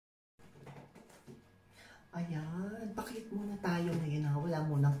Ayan, pakit muna tayo ngayon ha. Wala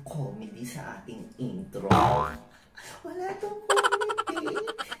munang comedy sa ating intro. Wala tong comedy.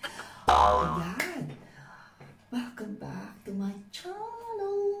 Ayan. Welcome back to my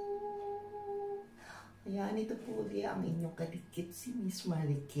channel. Ayan, ito po ulit ang inyong kadikit si Miss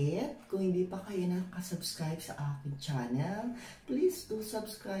Marikit. Kung hindi pa kayo nakasubscribe sa aking channel, please do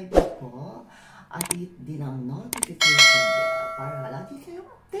subscribe po. At hit din ang notification bell para lagi kayong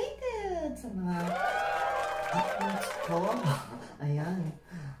updated sa mga uploads ko. Ayan.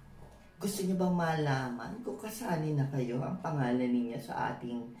 Gusto niyo bang malaman kung kasali na kayo ang pangalan niya sa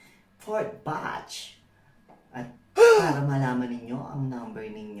ating 4th batch? At para malaman ninyo ang number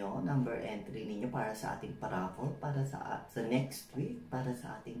entry ninyo para sa ating paraffle, para sa next week, para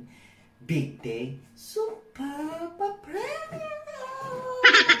sa ating big day, Super PAPREMYO!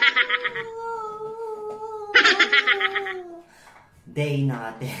 Day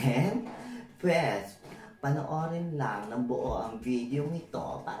natin. Pues, panoorin lang ng buo ang video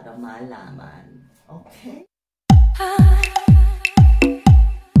nito para malaman. Okay?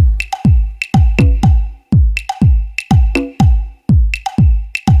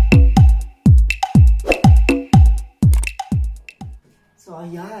 So,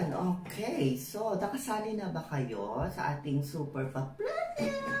 ayan. Okay. So, nakasali na ba kayo sa ating Super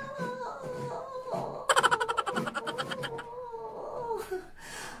PAPREMYO?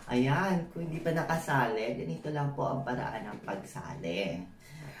 Ayan, kung hindi pa nakasali, ganito lang po ang paraan ng pagsali.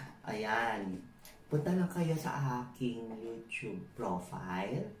 Ayan, punta lang kayo sa aking YouTube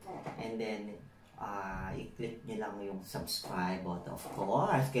profile and then i-click nyo lang yung subscribe button. Of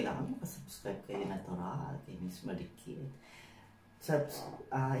course, kailangan makasubscribe kayo natural kay Miss Marikit.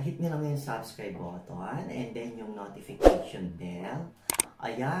 Hit nyo lang yung subscribe button and then yung notification bell.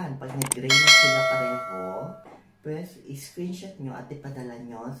 Ayan, pag nag-gray na sila pareho, press, i-screenshot nyo at ipadala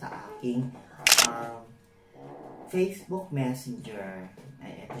nyo sa aking Facebook Messenger.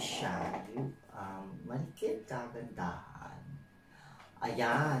 Ay, ito siya. Marikit, kagandahan.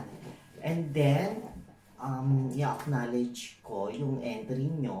 Ayan. And then, i-acknowledge ko yung entry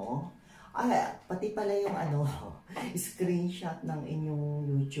nyo. Ay, pati pala yung screenshot ng inyong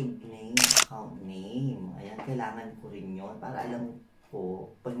YouTube name, account name. Ayan, kailangan ko rin yun para alam po,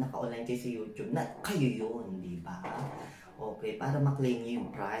 pag naka-online kayo sa YouTube, na kayo yun, di ba? Okay, para maklaim nyo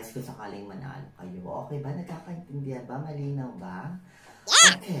yung prize kung sakaling manalo kayo. Okay ba? Nagkakaintindihan ba? Malinaw ba?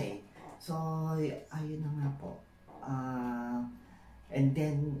 Okay. So, ayun na nga po. And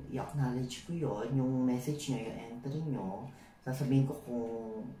then, i-acknowledge ko yun, yung message nyo, yung entry nyo. Sasabihin ko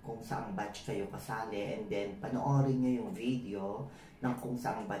kung saang batch kayo kasali. And then, panoorin nyo yung video ng kung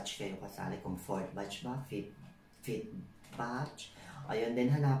saang batch kayo kasali. Kung 4th batch ba? 5th batch. Ayun, then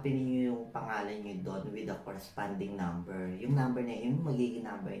hanapin niyo yung pangalan niyo doon with the corresponding number. Yung number na yun, magiging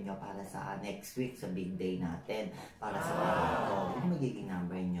number niyo para sa next week, sa big day natin. Para sa parato. Yung magiging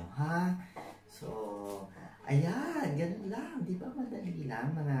number niyo, ha? So, ayan, ganun lang. Di ba madali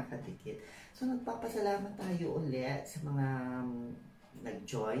lang, mga katikit? So, nagpapasalamat tayo ulit sa mga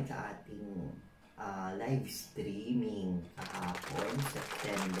nag-join sa ating live streaming kahapon,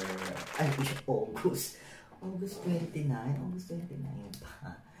 August 29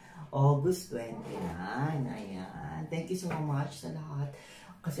 pa. August 29. Ayan. Thank you so much sa lahat.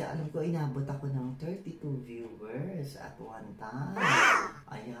 Kasi alam ko, inabot ako ng 32 viewers at one time.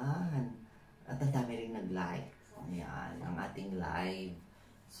 Ayan. At ang dami rin nag-like. Ayan. Ang ating live.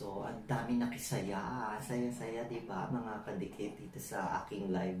 So, ang dami nakisaya. Saya-saya, diba? Mga kadikit dito sa aking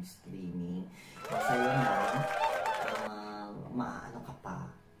live streaming. Masaya na. Maano ka pa.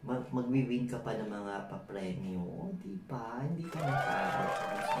 Magwi-win ka pa ng mga papremyo, di ba? Hindi ka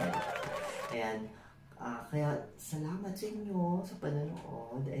masyadong. Ayan, kaya salamat sa inyo sa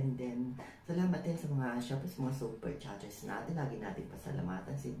panonood, and then salamat din sa mga super chatters natin. Lagi natin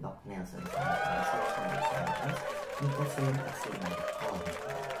pasalamatan si Doc Nelson Santos, Nico Sen at si Maricon.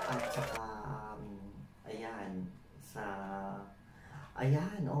 At saka,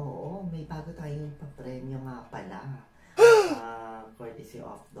 ayan, oo, may bago tayong papremyo nga pala. Courtesy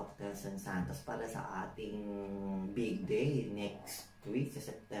of Doc Nelson Santos para sa ating big day next week sa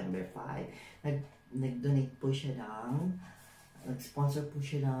September 5. Nag-donate po siya nag-sponsor po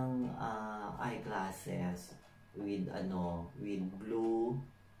siya ng eyeglasses with blue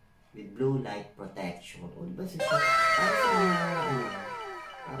light protection. O diba siya? Para sa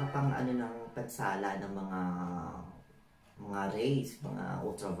para pang ng pansala ng mga rays, mga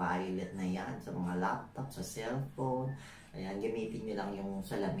ultraviolet na yan sa mga laptop, sa cellphone. Ayan, gamitin nyo lang yung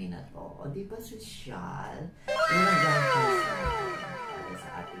salamin na to. O, di ba sosyal? Yung nag-gamit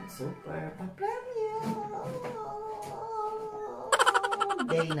sa ating Super PAPREMYO!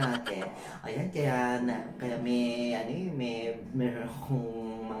 birthday natin. Ayan, kaya meron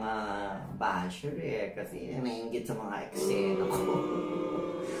akong mga basher kasi nainggit sa mga eksena ko.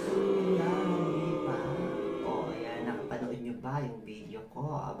 Ayan, di ba? Ayan, nakapanood nyo ba yung video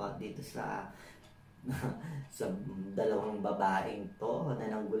ko about dito sa sa dalawang babaeng to na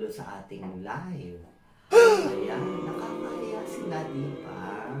nanggulo sa ating live? Ayan, nakakaya sila, di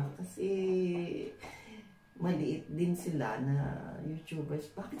ba? Kasi maliit din sila na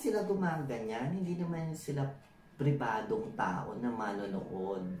YouTubers. Bakit sila gumaganyan? Hindi naman sila pribadong tao na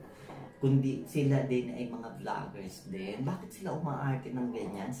manonood. Kundi sila din ay mga vloggers din. Bakit sila umaarte ng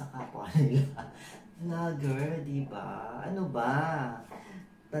ganyan sa kapwa nila? Vlogger, di ba? Ano ba?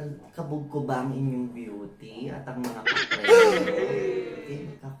 Kabog ko ba ang inyong beauty at ang mga papremyo? Okay,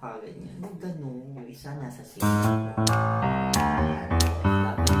 nakakaganyan. Yung ganun, yung isa nasa sila.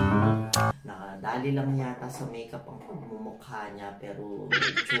 Nakadali lang yata sa makeup ang mumukha niya, pero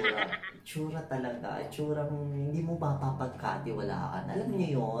itsura talaga. Itsurang hindi mo mapapagkatiwalaan. Alam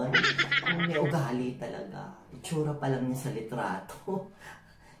niyo yun? Kung may ugali talaga. Itsura pa lang niya sa litrato.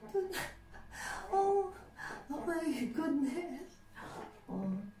 Oh my goodness.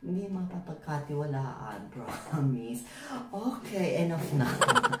 Hindi mapapagkatiwalaan, promise. Okay, enough na.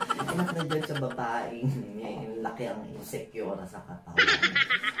 Enough na dyan sa babaeng laki ang insecure sa katawan.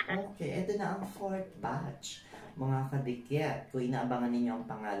 Okay, ito na ang 4th batch. Mga kadikit, kung inaabangan ninyo ang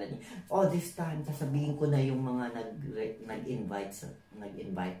pangalan niyo. This time, sasabihin ko na yung mga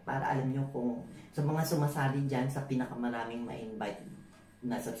nag-invite para alam nyo kung sa mga sumasali dyan sa pinakamaraming ma-invite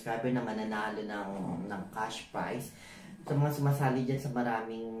na subscriber na mananalo ng cash prize. Sa mga sumasali dyan sa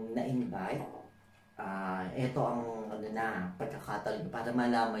maraming na-invite, ito ang pagkakataon para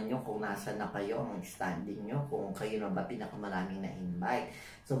malaman nyo kung nasa na kayo ang standing nyo, kung kayo na ba pinakamaraming na-invite.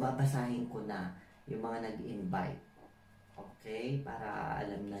 So, babasahin ko na yung mga nag-invite. Okay? Para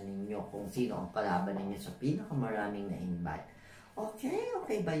alam na ninyo kung sino ang kalaban ninyo sa pinakamaraming na-invite. Okay?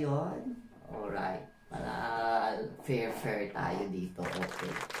 Okay ba yun? Alright. Para fair tayo dito. Okay.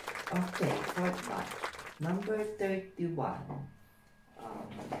 Okay. 4th batch. Number 31.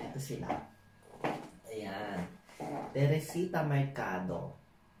 Ito sila. Ayan. Teresita Mercado.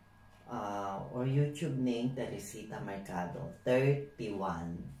 Or YouTube name, Teresita Mercado. 31.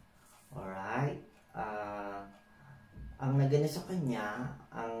 Alright. Ang nagano sa kanya,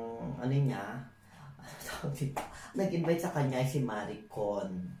 ang ano niya, nag-invite sa kanya ay si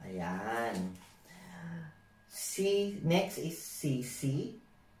Maricon. Ayan. Next is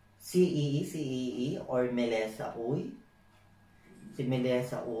CEE or Melissa Uy. Si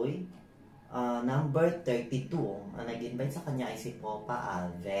Melissa Uy. Number 32. Ang nag-invite sa kanya ay si Popa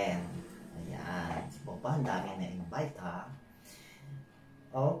Alven. Ayan. Si Popa, ang dami na-invite ha.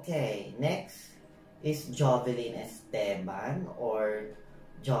 Okay. Next is Jovelyn Esteban or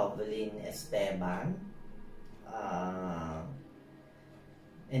Jovelyn Esteban.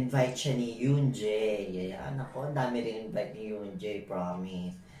 Invite siya ni Yunj. Ayan. Ako, ang dami rin invite ni Yunj,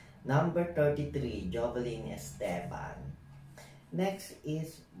 promise. Number 33, Jovelyn Esteban. Next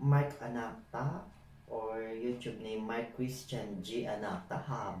is Mark Anacta or YouTube name Mark Christian G. Anacta.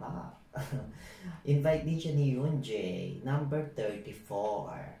 Haba. Invite din siya ni Yunj. Number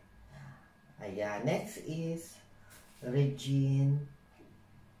 34. Ayan. Next is Regine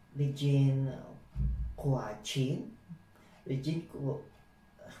Kuachin.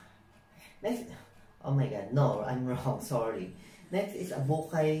 Next, oh my God, no, I'm wrong, sorry. Next is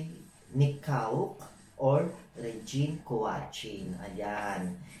Abukay Nikauk or Regine Kuachin.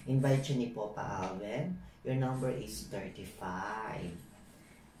 Ayan. Invite siya ni Popa Alven. Your number is 35.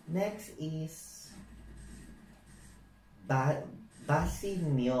 Next is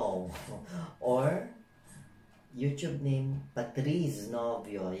PAPREMYO or YouTube name Patrice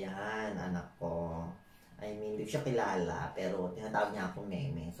Novio. Ayan, anak ko. I mean, hindi siya kilala, pero tinatawag niya akong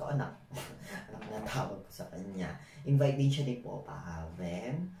meme. So, anak na tawag ko sa kanya. Invite din siya ni Popa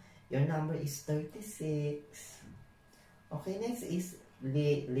Alven. Your number is 36. Okay, next is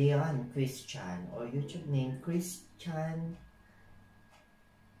Leon Christian or YouTube name Christian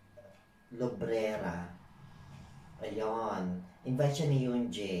Lobrera. Ayun. Invite siya ni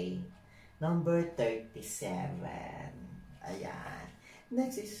Yunj. Number 37. Ayan.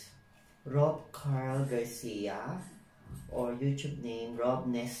 Next is Rob Carl Garcia or YouTube name Rob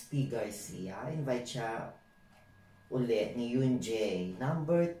Nesty Garcia. Invite siya ulit ni Yunj.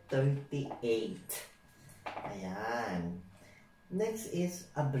 Number 38. Ayan. Next is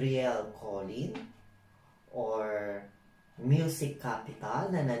Abriel Colin or Music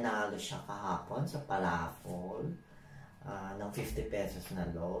Capital. Nananalo siya kahapon sa paraffle ng 50 pesos na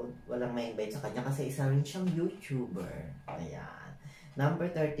load. Walang may invite sa kanya kasi isa rin siyang YouTuber. Ayan.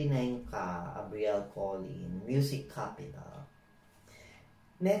 Number 39 ka, Abriel Colin, Music Capital.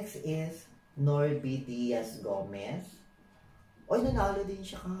 Next is Norby Diaz Gomez. Oy, nanalo din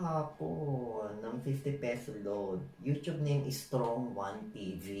siya kahapon ng 50 peso load. YouTube name is Strong 1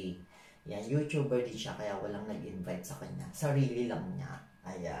 TV. Yan, YouTuber din siya kaya walang nag-invite sa kanya. Sarili lang niya.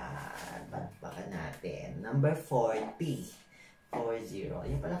 Ayan, palakpakan natin. Number 40. 40.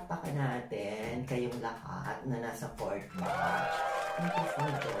 Ayan, palakpakan natin kayong lahat na nasa 4th batch. Thank you for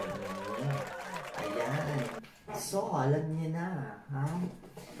joining. Ayan. So, alam niyo na, ha?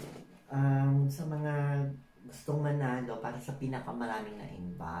 Sa mga gustong manalo para sa pinakamaraming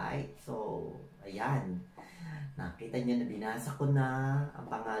na-invite. So, ayan. Nakita nyo na binasa ko na ang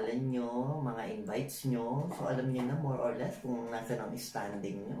pangalan nyo, mga invites nyo. So, alam nyo na more or less kung nasa ng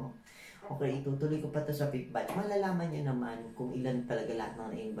standing nyo. Okay, itutuloy ko pa to sa 5th batch. Malalaman nyo naman kung ilan talaga lahat ng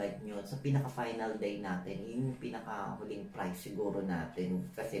na-invite nyo sa pinaka-final day natin. Yun yung pinaka-huling prize siguro natin.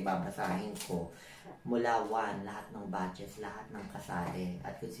 Kasi babasahin ko mula 1, lahat ng batches, lahat ng kasali,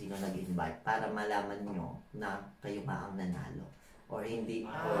 at kung sino nag-invite para malaman nyo na kayo nga ang nanalo. Or hindi,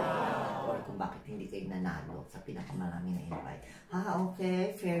 or kung bakit hindi kayo nanalo sa pinakamaraming na-invite.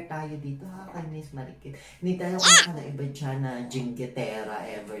 Okay, fair tayo dito kay Miss Marikit. Hindi tayo kung na-iba siya na Jingetera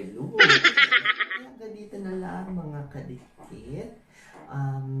Everloop. Hanggang dito na lang mga kadikit.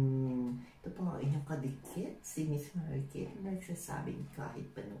 Ito po ang inyong kadikit, si Miss Marikit, nagsasabing kahit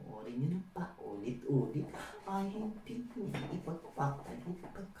panoorin nyo na pa ulit-ulit, ay hindi niya ipagpapalit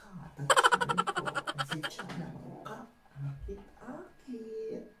pagkataon ko. Kasi siya nang akit-akit.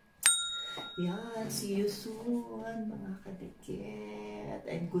 Yan, see you soon mga kadikit.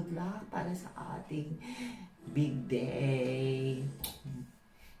 And good luck para sa ating big day.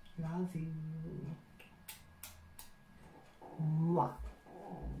 Love you. Mwah.